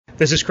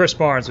This is Chris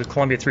Barnes with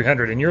Columbia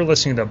 300, and you're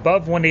listening to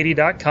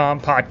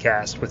Above180.com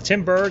podcast with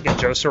Tim Berg and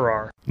Joe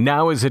Serrar.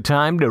 Now is the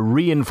time to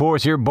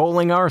reinforce your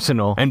bowling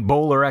arsenal, and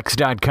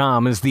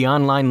BowlerX.com is the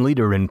online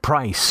leader in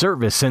price,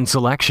 service, and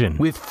selection,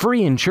 with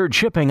free insured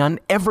shipping on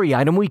every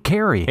item we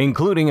carry,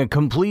 including a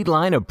complete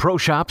line of pro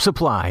shop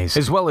supplies,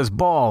 as well as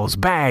balls,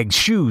 bags,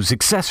 shoes,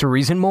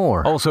 accessories, and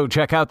more. Also,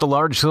 check out the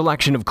large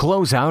selection of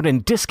closeout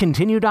and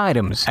discontinued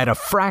items at a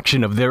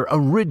fraction of their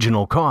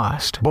original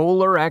cost.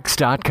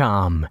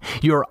 BowlerX.com,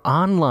 your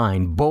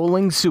online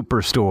bowling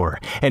superstore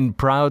and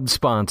proud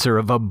sponsor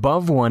of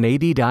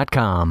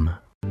Above180.com.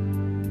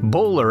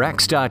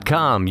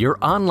 BowlerX.com, your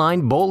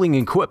online bowling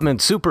equipment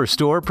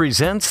superstore,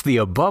 presents the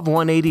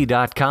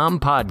Above180.com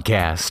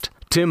podcast.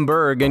 Tim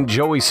Berg and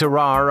Joey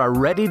Serrar are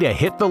ready to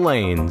hit the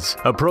lanes,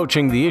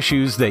 approaching the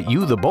issues that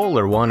you, the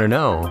bowler, want to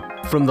know.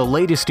 From the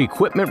latest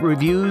equipment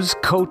reviews,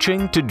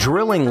 coaching, to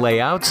drilling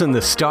layouts and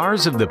the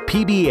stars of the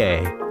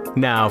PBA.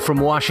 Now, from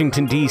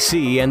Washington,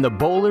 D.C. and the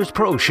Bowlers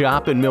Pro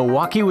Shop in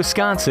Milwaukee,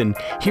 Wisconsin,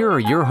 here are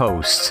your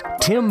hosts,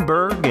 Tim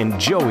Berg and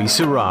Joey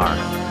Serrar.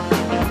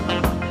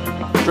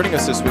 Joining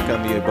us this week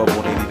on the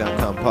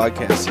Above180.com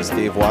podcast is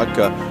Dave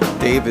Wadka.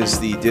 Dave is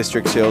the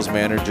District Sales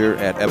Manager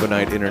at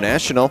Ebonite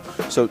International.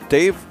 So,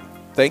 Dave,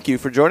 thank you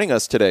for joining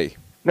us today.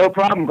 No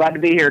problem. Glad to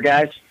be here,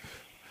 guys.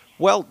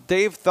 Well,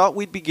 Dave, thought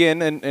we'd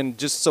begin, and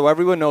just so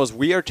everyone knows,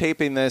 we are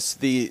taping this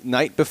the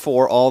night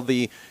before all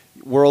the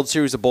World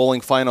Series of Bowling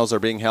finals are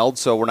being held,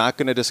 so we're not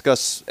going to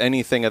discuss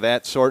anything of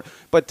that sort.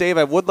 But, Dave,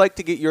 I would like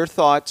to get your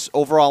thoughts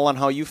overall on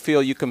how you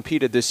feel you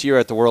competed this year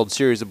at the World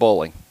Series of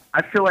Bowling.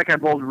 I feel like I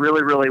bowled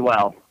really, really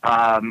well.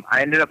 I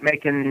ended up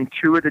making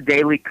 2 of the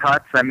daily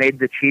cuts. I made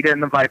the Cheetah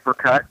and the Viper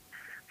cut,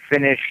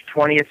 finished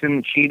 20th in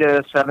the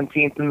Cheetah,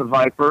 17th in the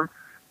Viper,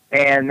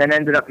 and then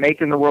ended up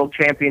making the World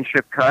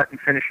Championship cut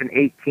and finishing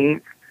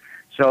 18th.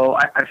 So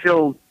I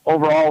feel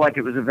overall like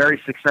it was a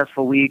very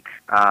successful week.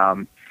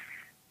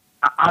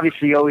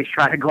 Obviously, you always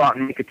try to go out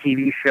and make a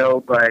TV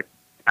show, but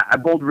I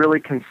bowled really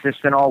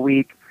consistent all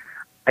week.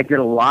 I did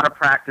a lot of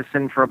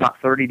practicing for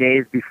about 30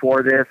 days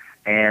before this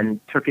and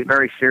took it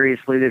very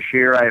seriously this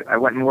year. I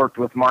went and worked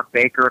with Mark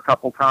Baker a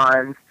couple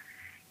times,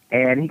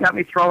 and he got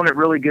me throwing it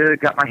really good,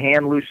 got my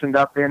hand loosened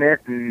up in it,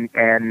 and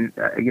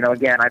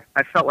again,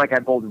 I felt like I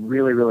bowled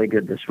really, really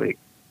good this week.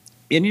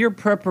 In your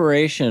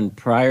preparation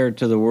prior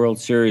to the World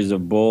Series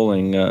of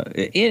Bowling,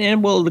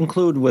 and we'll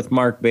include with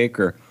Mark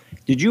Baker,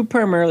 did you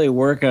primarily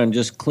work on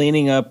just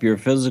cleaning up your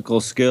physical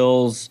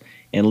skills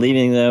and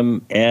leaving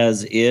them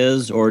as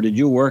is, or did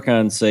you work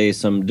on, say,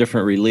 some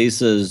different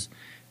releases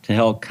to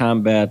help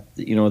combat,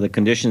 the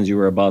conditions you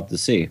were about to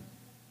see?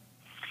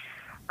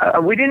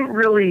 We didn't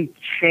really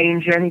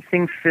change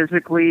anything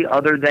physically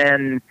other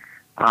than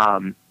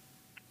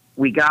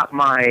we got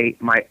my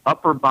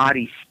upper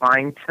body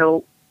spine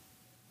tilt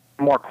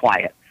more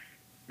quiet.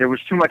 There was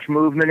too much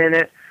movement in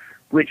it,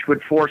 which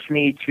would force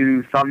me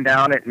to thumb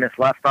down it and miss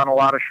left on a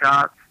lot of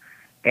shots.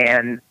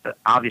 And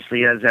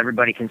obviously, as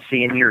everybody can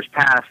see in years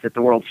past at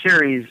the World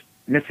Series,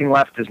 missing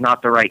left is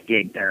not the right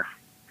gig there.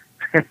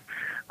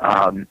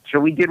 So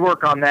we did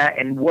work on that,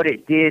 and what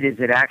it did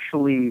is it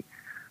actually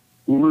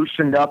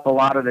loosened up a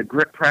lot of the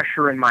grip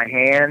pressure in my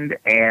hand,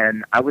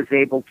 and I was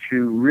able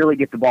to really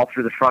get the ball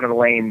through the front of the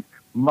lane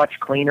much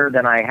cleaner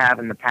than I have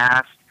in the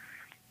past.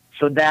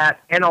 So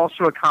that, and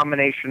also a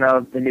combination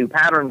of the new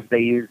patterns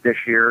they used this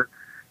year,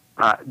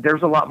 there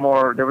was a lot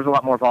more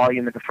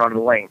volume at the front of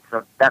the lane.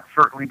 So that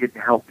certainly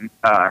didn't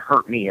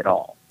hurt me at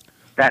all.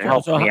 That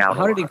helped me out.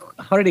 How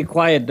did he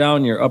quiet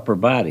down your upper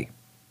body?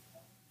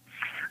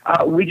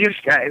 We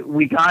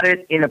got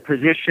it in a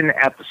position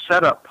at the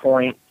setup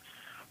point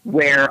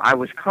where I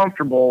was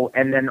comfortable,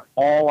 and then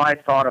all I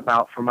thought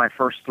about for my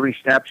first 3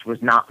 steps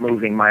was not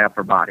moving my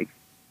upper body.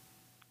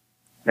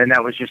 And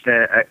that was just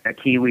a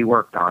key we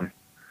worked on.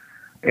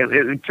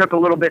 It took a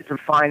little bit to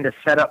find a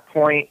setup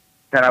point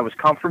that I was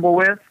comfortable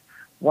with.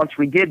 Once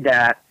we did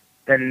that,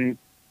 then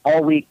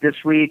all week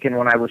this week and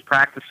when I was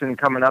practicing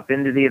coming up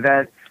into the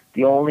event,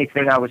 the only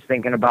thing I was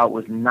thinking about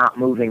was not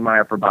moving my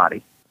upper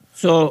body.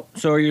 So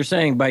you're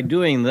saying by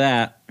doing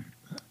that,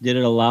 did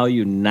it allow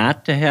you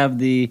not to have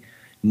the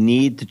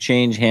need to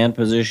change hand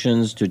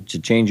positions, to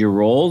change your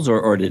rolls,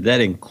 or did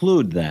that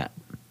include that?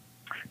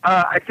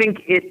 I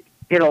think it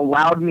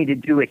allowed me to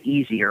do it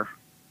easier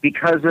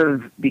because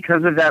of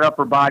that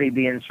upper body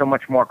being so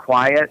much more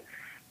quiet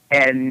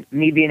and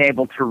me being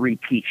able to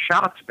repeat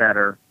shots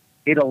better.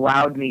 It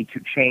allowed me to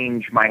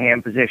change my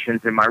hand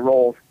positions and my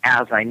rolls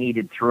as I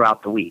needed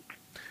throughout the week.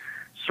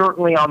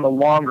 Certainly on the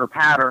longer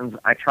patterns,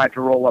 I tried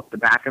to roll up the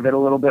back of it a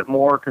little bit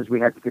more because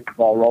we had to get the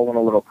ball rolling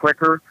a little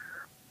quicker.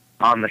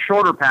 On the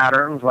shorter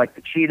patterns, like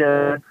the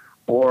Cheetah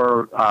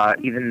or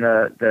even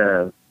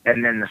the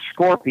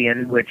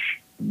Scorpion, which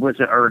was,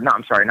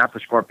 not the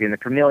Scorpion, the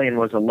Chameleon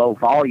was a low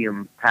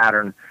volume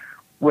pattern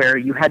where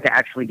you had to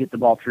actually get the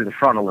ball through the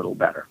front a little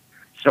better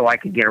so I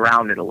could get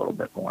around it a little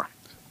bit more.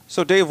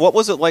 So, Dave, what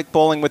was it like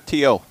bowling with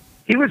T.O.?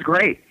 He was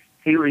great.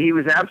 He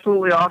was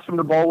absolutely awesome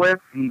to bowl with.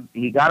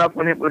 He got up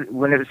when it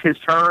was his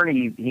turn.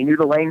 He knew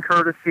the lane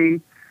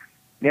courtesy.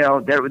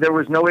 there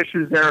was no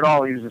issues there at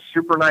all. He was a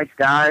super nice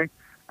guy.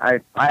 I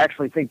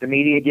actually think the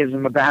media gives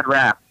him a bad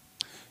rap.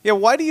 Yeah,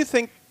 why do you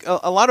think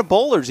a lot of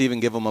bowlers even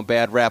give him a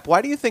bad rap?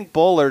 Why do you think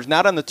bowlers,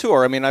 not on the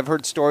tour, I mean, I've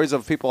heard stories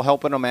of people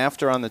helping him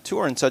after on the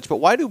tour and such, but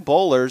why do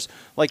bowlers,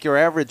 like your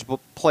average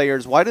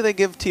players, why do they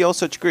give T.O.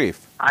 such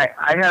grief?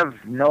 I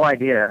have no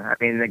idea.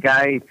 I mean, the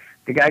guy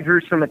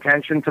drew some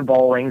attention to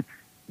bowling.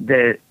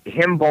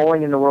 Him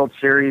bowling in the World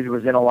Series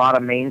was in a lot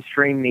of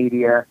mainstream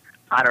media.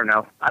 I don't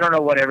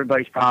know what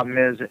everybody's problem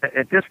is.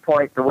 At this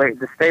point,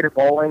 the state of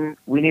bowling,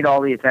 we need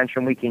all the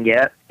attention we can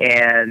get.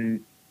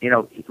 And,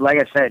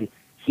 like I said,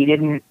 he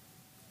didn't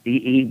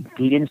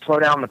slow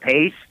down the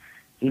pace.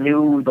 He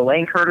knew the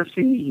lane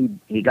courtesy.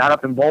 He got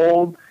up and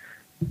bowled.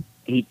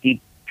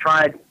 He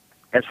tried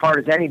as hard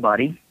as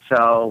anybody.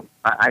 So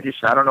I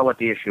don't know what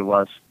the issue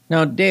was.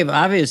 Now, Dave,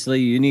 obviously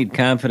you need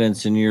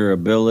confidence in your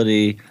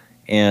ability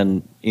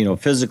and,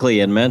 physically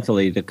and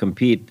mentally to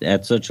compete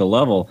at such a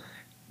level.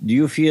 Do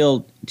you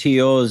feel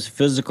T.O.'s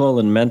physical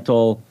and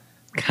mental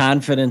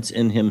confidence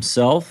in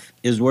himself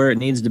is where it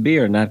needs to be,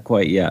 or not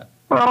quite yet?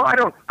 Well,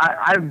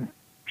 I'm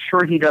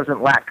sure he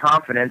doesn't lack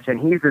confidence,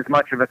 and he's as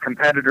much of a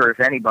competitor as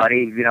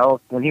anybody.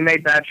 When he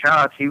made bad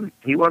shots,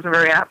 he wasn't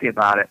very happy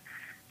about it.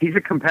 He's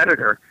a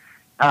competitor.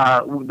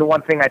 The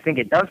one thing I think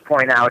it does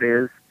point out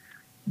is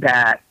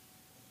that,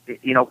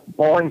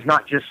 bowling's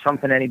not just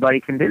something anybody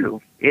can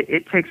do.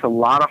 It takes a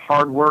lot of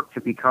hard work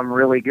to become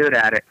really good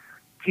at it.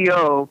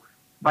 T.O.,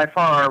 by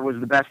far, was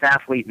the best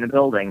athlete in the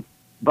building.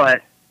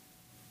 But,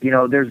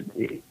 there's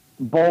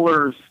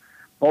bowlers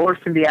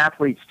can be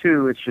athletes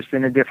too. It's just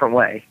in a different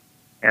way.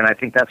 And I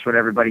think that's what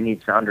everybody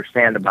needs to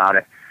understand about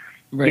it.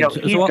 Right.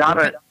 He's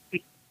got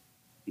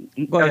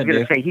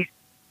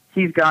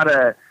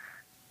a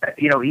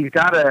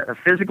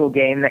physical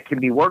game that can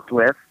be worked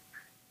with.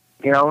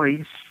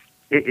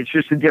 It's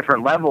just a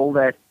different level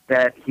that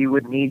he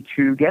would need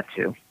to get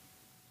to.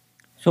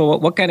 So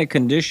what kind of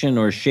condition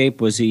or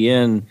shape was he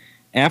in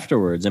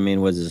afterwards? I mean,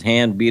 was his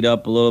hand beat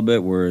up a little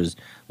bit? Were his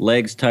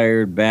legs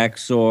tired, back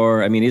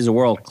sore? I mean, he's a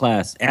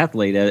world-class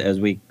athlete, as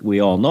we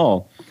all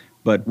know.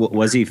 But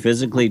was he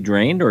physically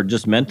drained or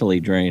just mentally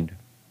drained?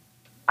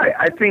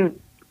 I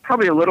think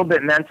probably a little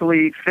bit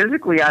mentally.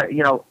 Physically,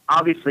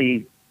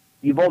 obviously,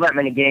 you bowl that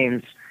many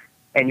games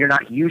and you're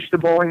not used to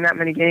bowling that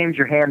many games,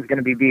 your hand's going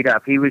to be beat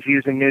up. He was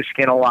using new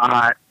skin a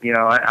lot.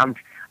 I'm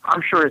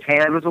sure his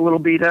hand was a little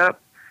beat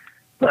up,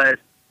 but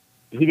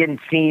he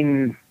didn't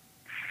seem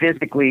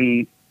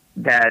physically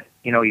that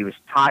he was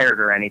tired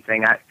or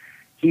anything.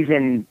 He's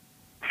in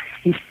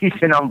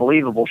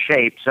unbelievable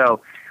shape,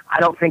 so I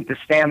don't think the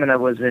stamina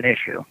was an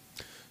issue.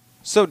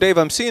 So, Dave,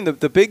 I'm seeing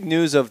the big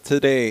news of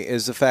today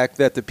is the fact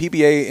that the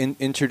PBA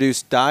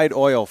introduced dyed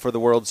oil for the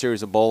World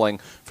Series of Bowling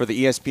for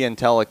the ESPN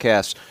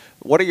telecast.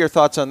 What are your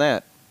thoughts on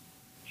that?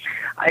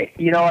 I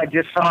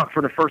just saw it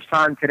for the first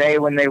time today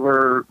when they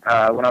were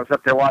when I was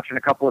up there watching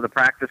a couple of the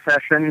practice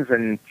sessions,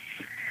 and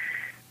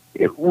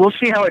we'll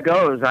see how it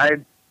goes.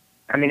 I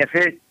mean, if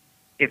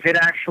it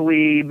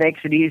actually makes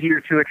it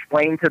easier to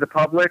explain to the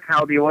public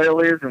how the oil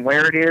is and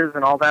where it is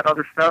and all that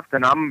other stuff,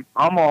 then I'm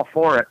all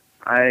for it.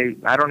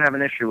 I don't have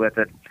an issue with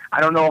it.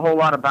 I don't know a whole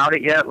lot about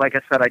it yet. Like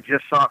I said, I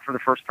just saw it for the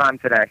first time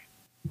today.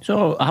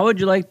 So how would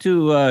you like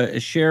to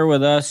share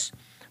with us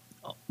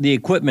the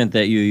equipment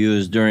that you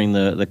use during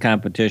the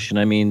competition?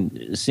 I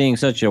mean, seeing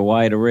such a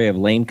wide array of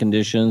lane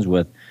conditions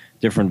with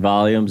different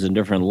volumes and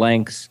different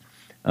lengths,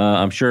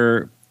 I'm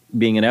sure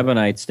being an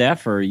Ebonite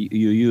staffer,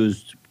 you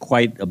used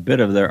quite a bit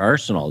of their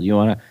arsenal. You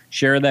want to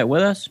share that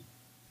with us?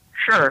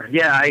 Sure.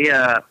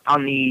 Yeah.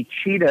 On the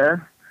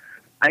Cheetah,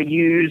 I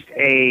used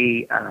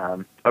a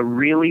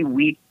really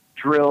weak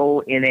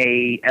drill in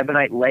a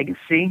Ebonite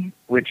Legacy,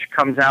 which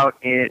comes out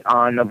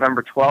on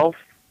November 12th.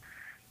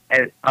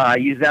 I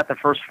used that the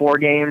first 4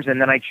 games, and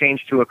then I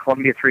changed to a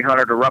Columbia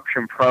 300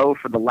 Eruption Pro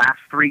for the last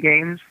 3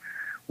 games,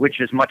 which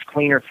is much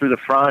cleaner through the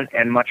front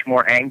and much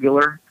more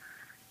angular.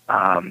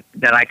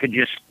 That I could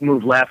just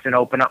move left and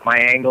open up my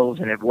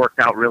angles, and it worked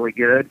out really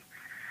good.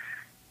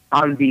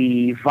 On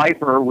the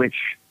Viper, which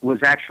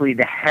was actually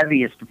the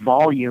heaviest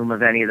volume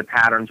of any of the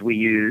patterns we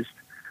used,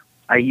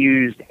 I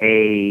used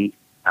a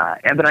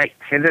Ebonite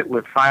Pivot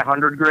with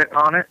 500 grit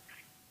on it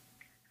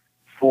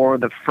for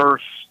the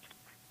first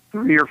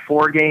 3 or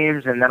 4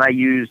 games, and then I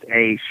used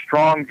a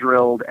strong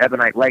drilled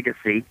Ebonite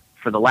Legacy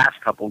for the last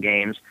couple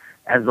games,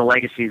 as the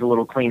Legacy is a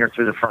little cleaner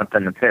through the front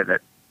than the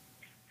Pivot.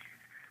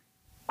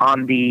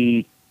 On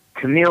the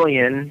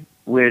Chameleon,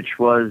 which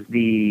was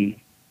the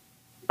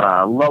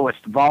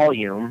lowest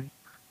volume,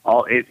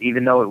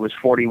 even though it was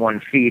 41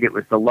 feet, it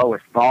was the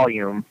lowest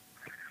volume.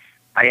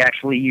 I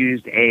actually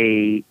used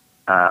an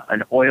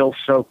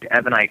oil-soaked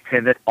Ebonite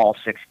Pivot all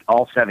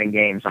 7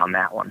 games on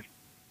that one.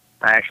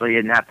 I actually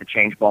didn't have to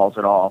change balls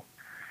at all.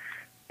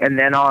 And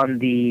then on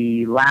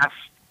the last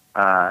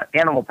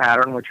animal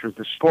pattern, which was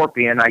the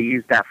Scorpion, I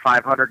used that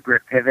 500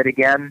 grit Pivot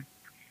again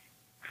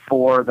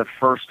for the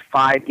first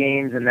 5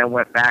 games, and then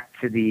went back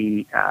to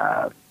the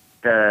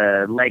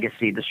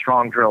Legacy, the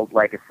strong drilled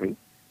Legacy,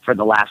 for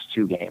the last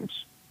 2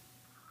 games.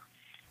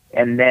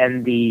 and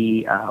then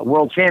the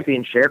World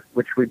Championship,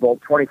 which we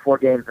bowled 24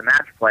 games of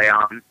match play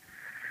on,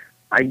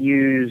 I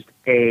used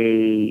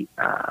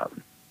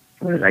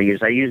what did I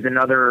use? I used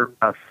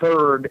a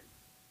third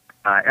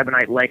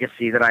Ebonite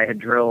Legacy that I had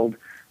drilled,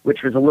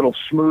 which was a little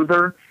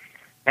smoother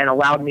and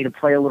allowed me to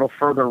play a little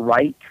further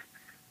right.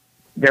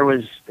 There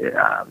was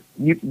a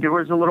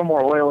little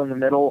more oil in the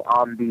middle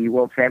on the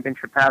World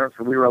Championship pattern,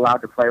 so we were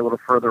allowed to play a little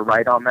further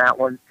right on that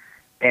one.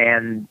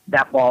 And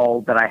that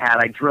ball that I had,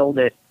 I drilled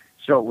it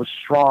so it was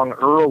strong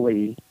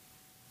early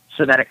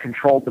so that it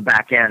controlled the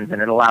back ends,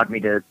 and it allowed me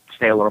to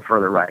stay a little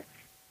further right.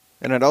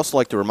 And I'd also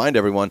like to remind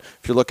everyone,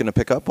 if you're looking to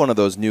pick up one of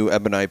those new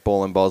Ebonite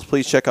bowling balls,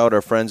 please check out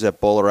our friends at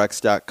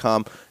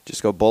BowlerX.com.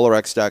 Just go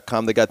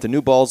BowlerX.com. They got the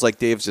new balls like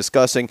Dave's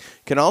discussing.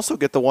 You can also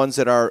get the ones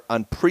that are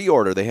on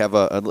pre-order. They have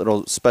a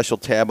little special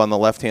tab on the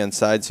left-hand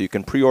side, so you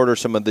can pre-order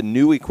some of the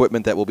new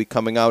equipment that will be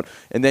coming out,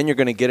 and then you're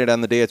going to get it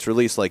on the day it's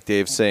released, like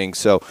Dave's saying.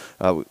 So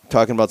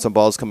talking about some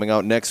balls coming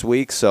out next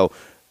week, so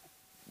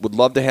would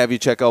love to have you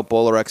check out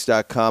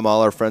BowlerX.com.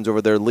 All our friends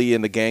over there, Lee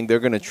and the gang, they're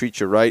going to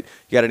treat you right.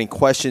 You got any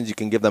questions, you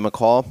can give them a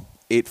call.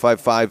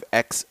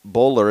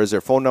 855-X-Bowler is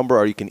their phone number,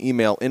 or you can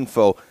email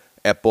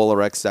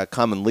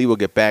info@bowlerx.com, and Lee will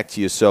get back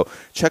to you. So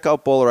check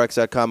out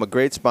BowlerX.com, a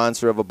great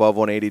sponsor of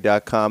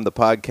Above180.com, the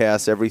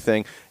podcast,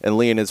 everything. And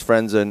Lee and his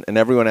friends and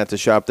everyone at the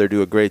shop there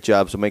do a great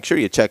job, so make sure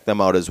you check them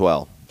out as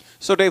well.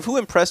 So, Dave, who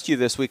impressed you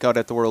this week out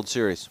at the World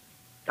Series?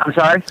 I'm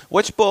sorry?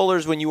 Which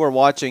bowlers, when you were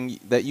watching,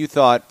 that you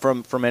thought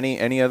from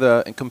any of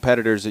the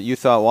competitors that you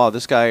thought, wow,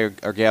 this guy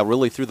or gal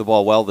really threw the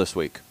ball well this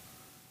week?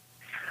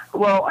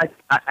 Well,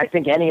 I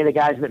think any of the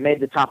guys that made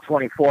the top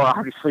 24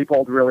 obviously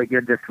bowled really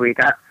good this week.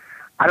 I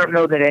don't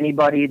know that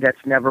anybody that's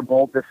never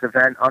bowled this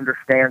event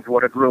understands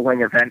what a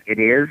grueling event it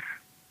is.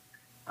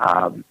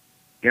 I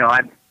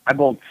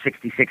bowled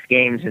 66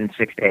 games in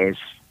 6 days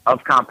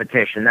of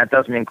competition. That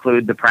doesn't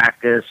include the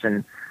practice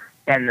and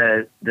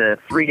the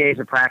 3 days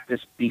of practice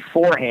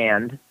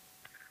beforehand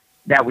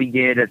that we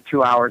did at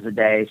 2 hours a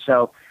day.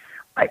 So,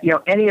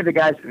 any of the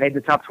guys that made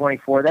the top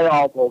 24, they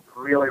all bowled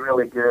really,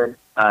 really good.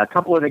 A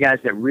couple of the guys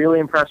that really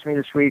impressed me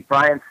this week,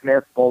 Brian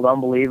Smith bowled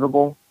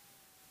unbelievable.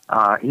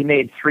 He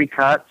made 3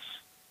 cuts,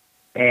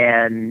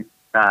 and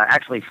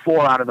actually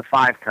 4 out of the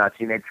 5 cuts.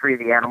 He made 3 of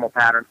the animal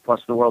patterns plus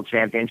the World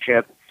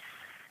Championship.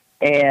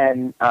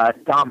 And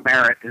Dom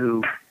Barrett,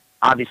 who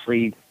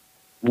obviously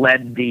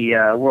led the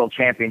World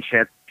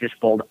Championship, just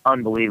bowled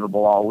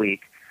unbelievable all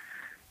week.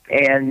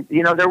 And,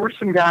 there were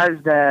some guys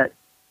that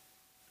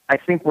I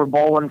think we're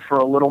bowling for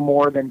a little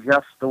more than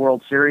just the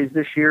World Series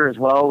this year as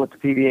well, with the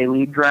PBA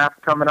League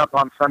Draft coming up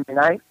on Sunday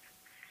night.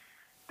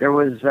 There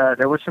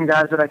were some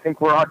guys that I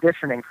think were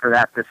auditioning for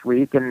that this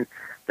week, and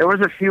there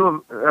was a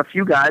few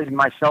guys,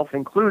 myself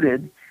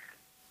included,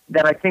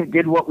 that I think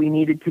did what we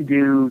needed to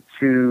do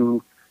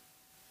to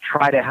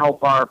try to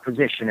help our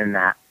position in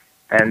that.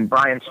 And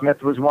Brian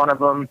Smith was one of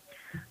them.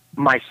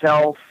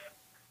 Myself,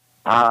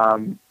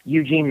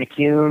 Eugene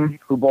McCune,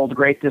 who bowled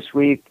great this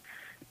week.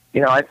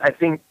 I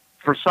think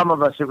for some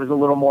of us, it was a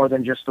little more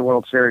than just the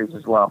World Series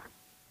as well.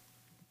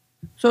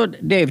 So,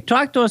 Dave,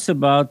 talk to us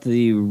about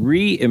the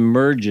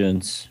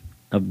re-emergence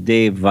of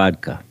Dave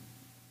Vodka.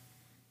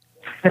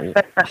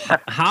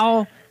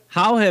 How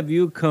have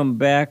you come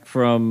back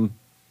from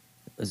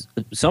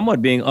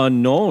somewhat being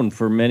unknown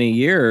for many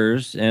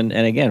years, and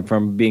again,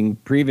 from being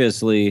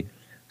previously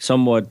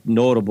somewhat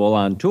notable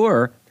on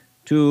tour,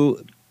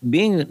 to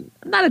being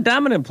not a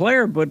dominant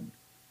player, but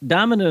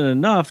dominant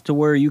enough to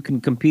where you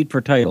can compete for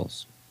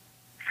titles?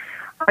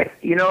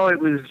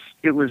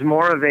 It was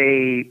more of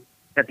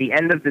at the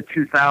end of the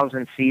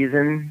 2000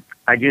 season,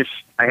 I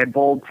had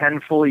bowled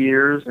 10 full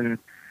years, and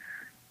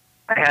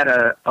I had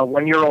a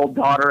 1-year-old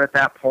daughter at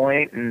that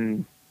point,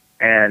 and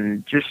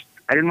just,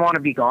 I didn't want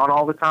to be gone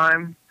all the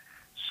time.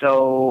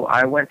 So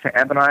I went to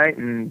Ebonite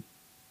and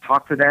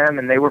talked to them,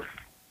 and they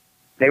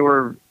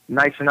were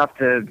nice enough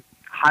to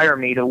hire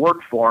me to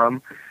work for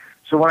them.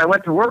 So when I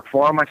went to work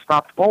for them, I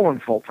stopped bowling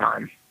full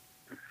time.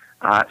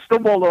 Still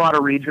bowled a lot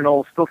of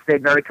regionals, still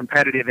stayed very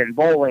competitive in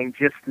bowling,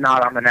 just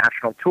not on the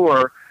national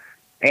tour.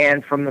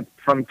 And from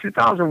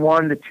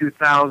 2001 to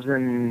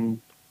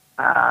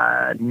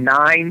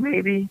 2009,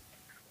 maybe,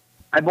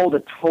 I bowled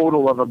a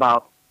total of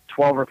about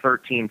 12 or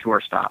 13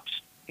 tour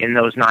stops in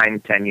those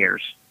 9-10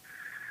 years.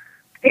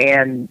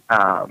 And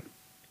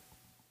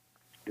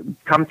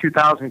come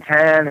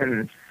 2010,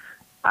 and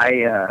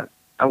I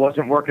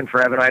wasn't working for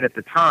Ebonite at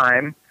the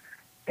time,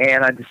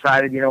 and I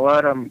decided, you know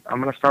what, I'm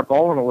going to start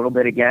bowling a little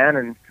bit again.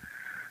 And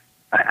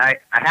I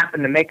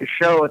happened to make a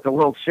show at the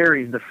World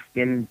Series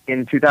in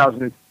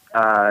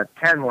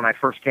 2010 when I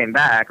first came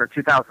back, or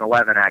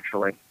 2011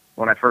 actually,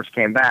 when I first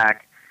came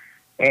back.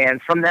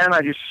 And from then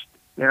I just,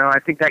 I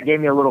think that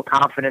gave me a little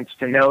confidence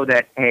to know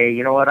that, hey,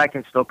 you know what, I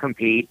can still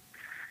compete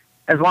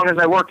as long as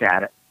I work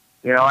at it.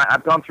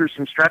 I've gone through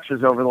some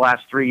stretches over the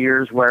last 3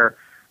 years where,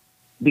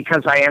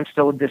 because I am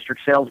still a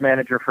district sales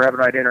manager for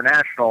Ebonite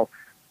International,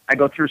 I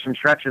go through some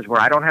stretches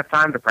where I don't have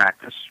time to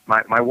practice.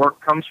 My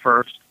work comes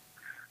first.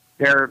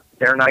 They're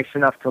nice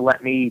enough to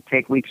let me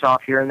take weeks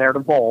off here and there to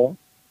bowl.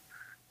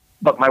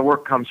 but my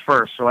work comes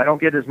first. So I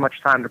don't get as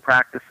much time to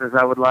practice as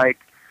I would like.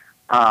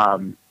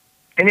 And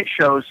it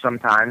shows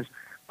sometimes.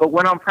 But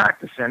when I'm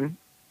practicing,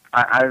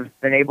 I've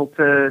been able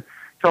to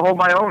hold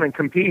my own and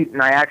compete.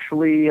 And I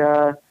actually,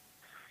 2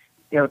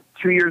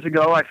 years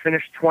ago, I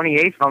finished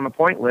 28th on the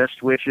point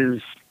list, which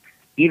is,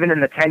 even in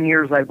the 10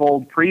 years I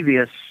bowled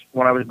previous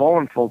when I was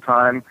bowling full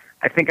time,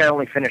 I think I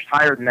only finished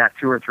higher than that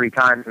 2 or 3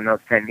 times in those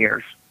 10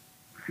 years.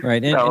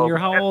 Right. And you're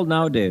how old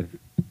now, Dave?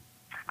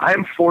 I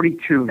am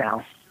 42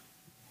 now.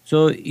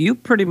 So you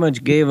pretty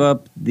much gave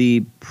up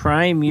the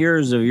prime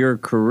years of your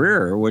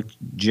career, which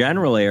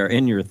generally are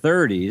in your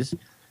 30s,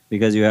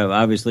 because you have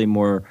obviously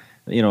more,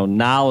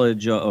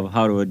 knowledge of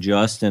how to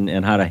adjust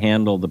and how to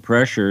handle the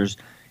pressures.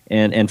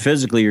 And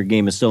physically, your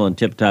game is still in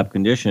tip-top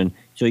condition.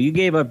 So you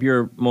gave up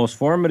your most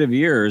formative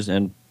years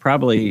and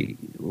probably,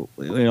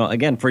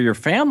 again, for your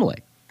family,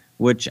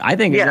 which I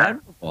think is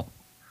admirable.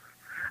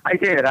 I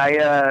did.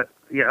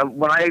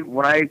 When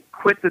I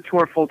quit the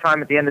tour full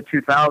time at the end of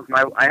 2000,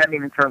 I hadn't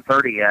even turned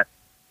 30 yet.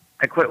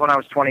 I quit when I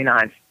was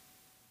 29,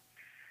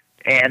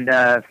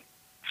 and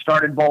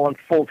started bowling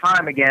full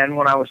time again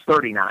when I was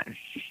 39.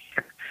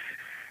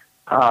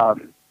 I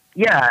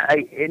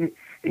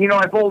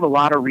bowled a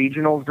lot of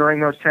regionals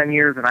during those 10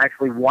 years, and I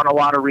actually won a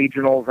lot of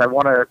regionals. I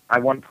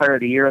won Player of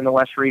the Year in the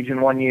West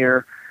Region one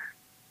year,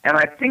 and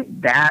I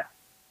think that,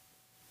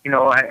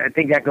 I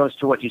think that goes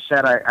to what you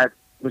said. I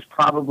was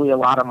probably a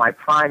lot of my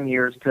prime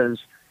years because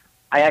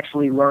I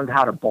actually learned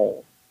how to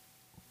bowl.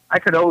 I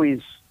could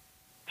always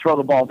throw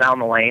the ball down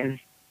the lane,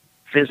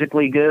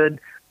 physically good,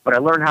 but I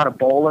learned how to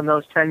bowl in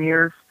those 10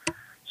 years.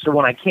 So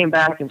when I came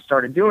back and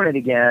started doing it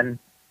again,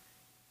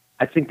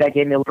 I think that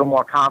gave me a little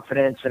more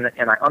confidence, and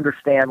I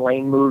understand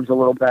lane moves a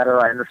little better.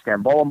 I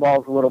understand bowling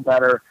balls a little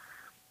better.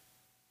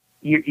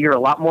 You're a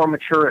lot more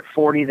mature at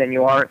 40 than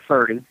you are at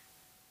 30,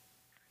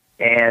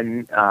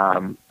 and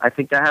I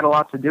think that had a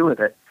lot to do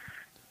with it.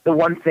 The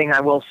one thing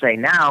I will say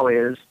now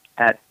is,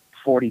 at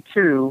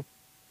 42,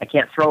 I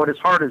can't throw it as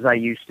hard as I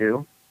used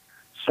to,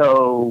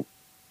 so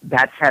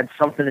that's had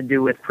something to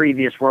do with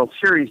previous World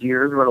Series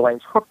years where the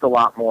lanes hooked a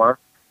lot more,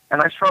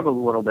 and I struggled a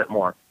little bit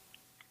more.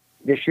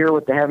 This year,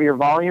 with the heavier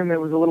volume,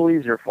 it was a little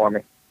easier for me.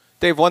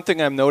 Dave, one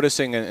thing I'm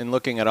noticing in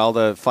looking at all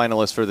the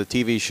finalists for the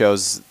TV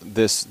shows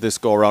this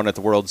go around at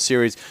the World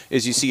Series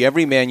is you see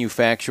every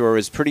manufacturer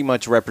is pretty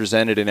much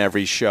represented in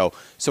every show.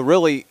 So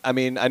really, I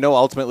mean, I know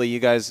ultimately you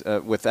guys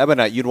with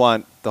Ebonite, you'd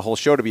want the whole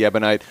show to be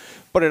Ebonite,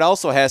 but it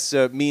also has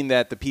to mean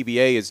that the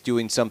PBA is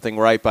doing something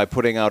right by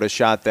putting out a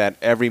shot that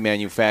every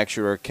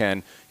manufacturer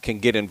can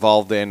get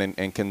involved in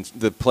and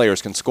the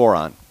players can score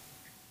on.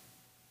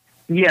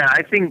 Yeah,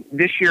 I think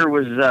this year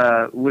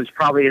was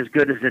probably as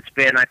good as it's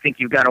been. I think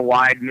you've got a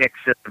wide mix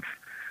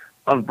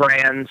of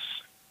brands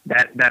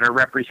that are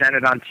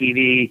represented on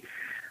TV.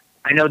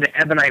 I know the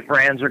Ebonite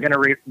brands are going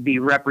to be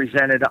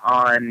represented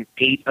on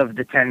 8 of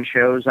the 10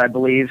 shows, I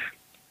believe,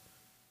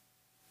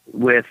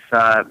 with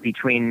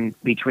between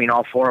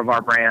all 4 of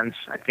our brands.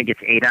 I think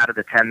it's 8 out of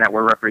the 10 that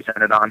we're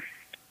represented on.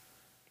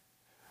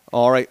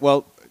 All right.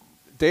 Well,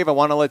 Dave, I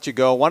want to let you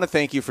go. I want to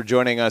thank you for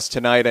joining us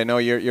tonight. I know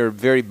you're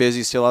very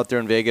busy still out there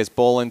in Vegas,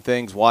 bowling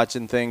things,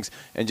 watching things,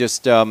 and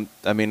just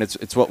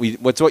it's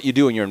what you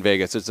do when you're in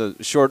Vegas. It's a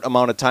short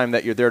amount of time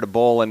that you're there to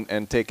bowl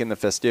and take in the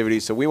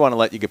festivities. So we want to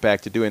let you get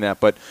back to doing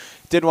that, but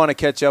did want to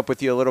catch up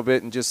with you a little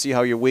bit and just see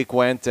how your week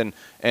went and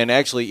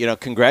actually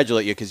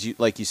congratulate you because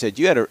like you said,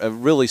 you had a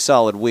really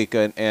solid week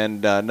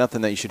and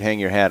nothing that you should hang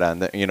your hat on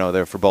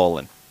there for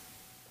bowling.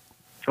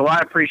 So I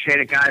appreciate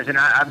it, guys, and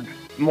I'm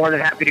more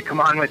than happy to come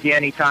on with you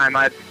anytime.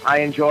 I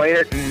enjoy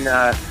it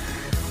and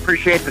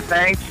appreciate the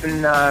thanks,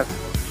 and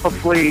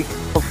hopefully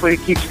it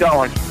keeps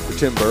going. For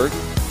Tim Berg,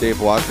 Dave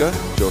Wodka,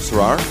 Joe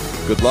Serrar,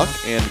 good luck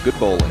and good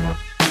bowling.